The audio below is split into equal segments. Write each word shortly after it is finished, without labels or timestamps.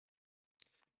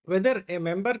Whether a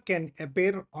member can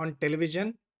appear on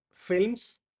television,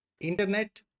 films,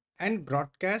 internet, and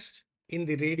broadcast in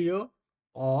the radio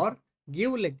or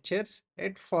give lectures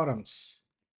at forums.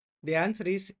 The answer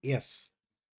is yes.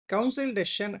 Council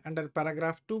decision under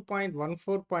paragraph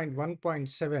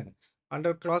 2.14.1.7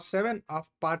 under clause 7 of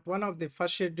part 1 of the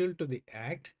first schedule to the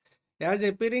act, as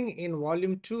appearing in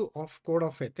volume 2 of Code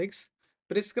of Ethics,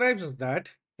 prescribes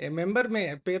that a member may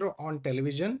appear on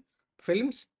television,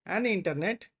 films and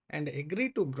internet and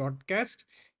agree to broadcast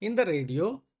in the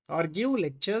radio or give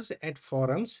lectures at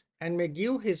forums and may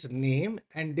give his name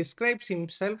and describes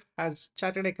himself as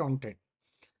chartered accountant.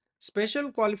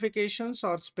 Special qualifications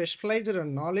or specialized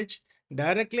knowledge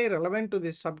directly relevant to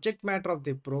the subject matter of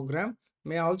the program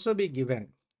may also be given.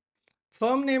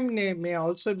 Firm name may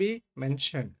also be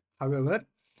mentioned. However,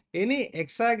 any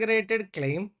exaggerated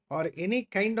claim or any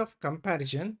kind of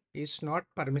comparison is not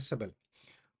permissible.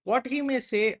 What he may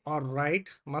say or write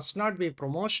must not be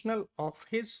promotional of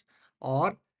his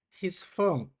or his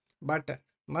firm, but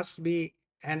must be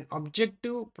an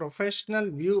objective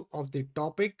professional view of the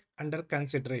topic under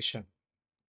consideration.